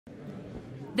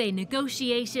They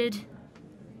negotiated,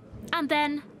 and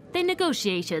then they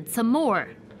negotiated some more.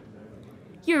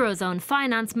 Eurozone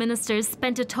finance ministers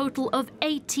spent a total of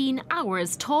 18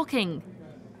 hours talking.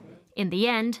 In the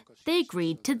end, they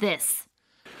agreed to this.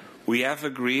 We have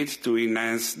agreed to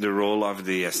enhance the role of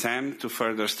the ESM to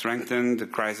further strengthen the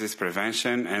crisis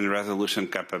prevention and resolution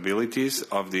capabilities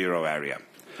of the euro area.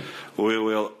 We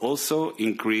will also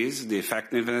increase the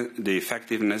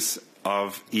effectiveness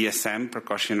of ESM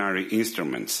precautionary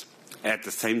instruments. At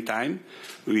the same time,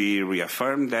 we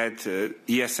reaffirm that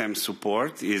ESM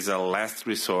support is a last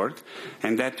resort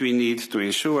and that we need to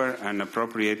ensure an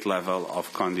appropriate level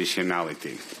of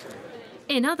conditionality.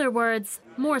 In other words,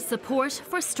 more support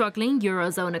for struggling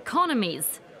Eurozone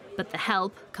economies. But the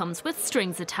help comes with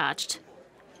strings attached.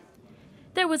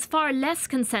 There was far less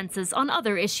consensus on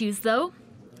other issues, though,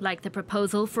 like the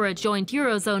proposal for a joint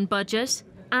Eurozone budget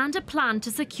and a plan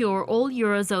to secure all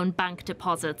Eurozone bank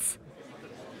deposits.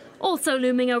 Also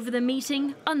looming over the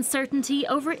meeting, uncertainty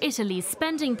over Italy's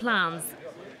spending plans.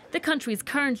 The country's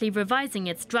currently revising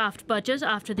its draft budget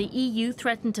after the EU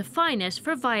threatened to fine it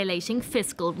for violating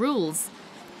fiscal rules.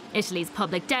 Italy's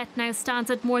public debt now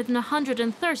stands at more than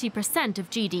 130% of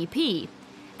GDP.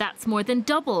 That's more than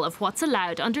double of what's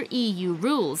allowed under EU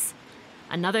rules.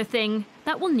 Another thing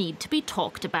that will need to be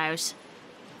talked about.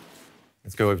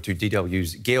 Let's go over to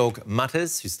DW's Georg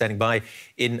Matters, who's standing by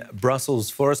in Brussels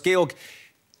for us. Georg,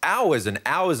 hours and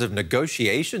hours of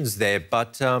negotiations there,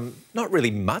 but not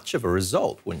really much of a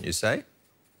result, wouldn't you say?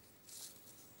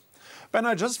 Ben,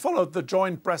 I just followed the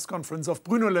joint press conference of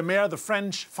Bruno Le Maire, the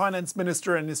French finance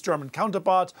minister, and his German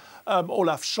counterpart,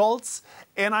 Olaf Scholz.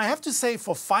 And I have to say,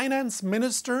 for finance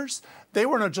ministers, they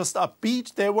were not just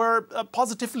upbeat, they were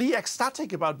positively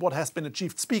ecstatic about what has been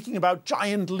achieved, speaking about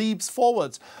giant leaps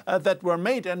forward that were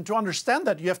made. And to understand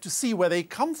that, you have to see where they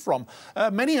come from.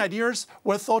 Many ideas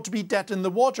were thought to be dead in the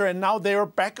water, and now they are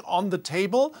back on the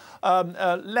table.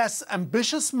 Less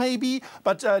ambitious, maybe,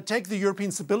 but take the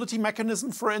European Stability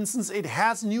Mechanism, for instance. It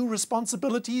has new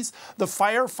responsibilities. The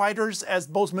firefighters, as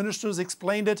both ministers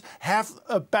explained it, have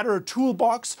a better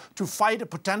toolbox to fight a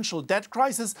potential debt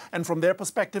crisis. And from their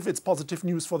perspective, it's positive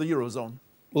news for the Eurozone.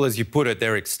 Well, as you put it,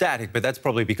 they're ecstatic, but that's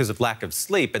probably because of lack of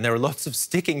sleep. And there are lots of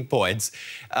sticking points,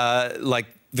 like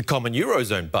the common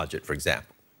Eurozone budget, for example.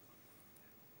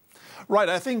 Right,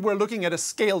 I think we're looking at a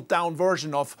scaled-down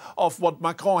version of what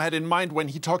Macron had in mind when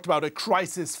he talked about a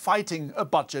crisis-fighting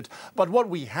budget. But what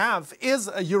we have is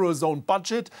a Eurozone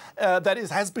budget that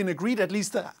has been agreed, at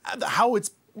least how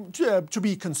it's to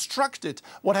be constructed.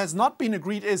 What has not been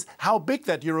agreed is how big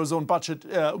that Eurozone budget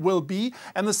will be.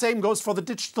 And the same goes for the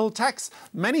digital tax.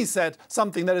 Many said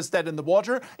something that is dead in the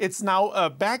water. It's now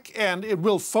back, and it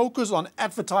will focus on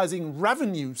advertising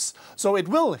revenues. So it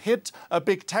will hit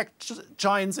big tech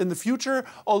giants in the future,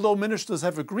 although ministers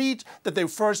have agreed that they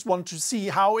first want to see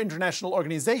how international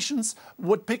organizations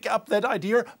would pick up that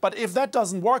idea. But if that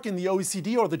doesn't work in the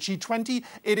OECD or the G20,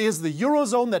 it is the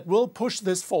Eurozone that will push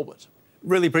this forward.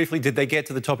 Really briefly, did they get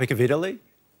to the topic of Italy?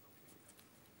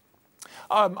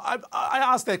 I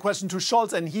asked that question to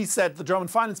Scholz, and he said, the German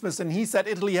finance minister, and he said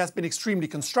Italy has been extremely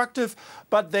constructive.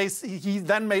 But he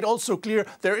then made also clear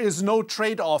there is no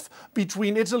trade-off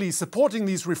between Italy supporting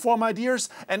these reform ideas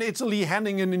and Italy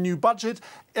handing in a new budget.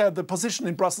 The position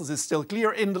in Brussels is still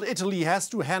clear. Italy has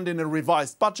to hand in a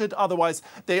revised budget. Otherwise,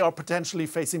 they are potentially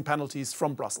facing penalties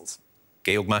from Brussels.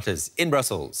 Georg Matters in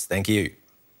Brussels. Thank you.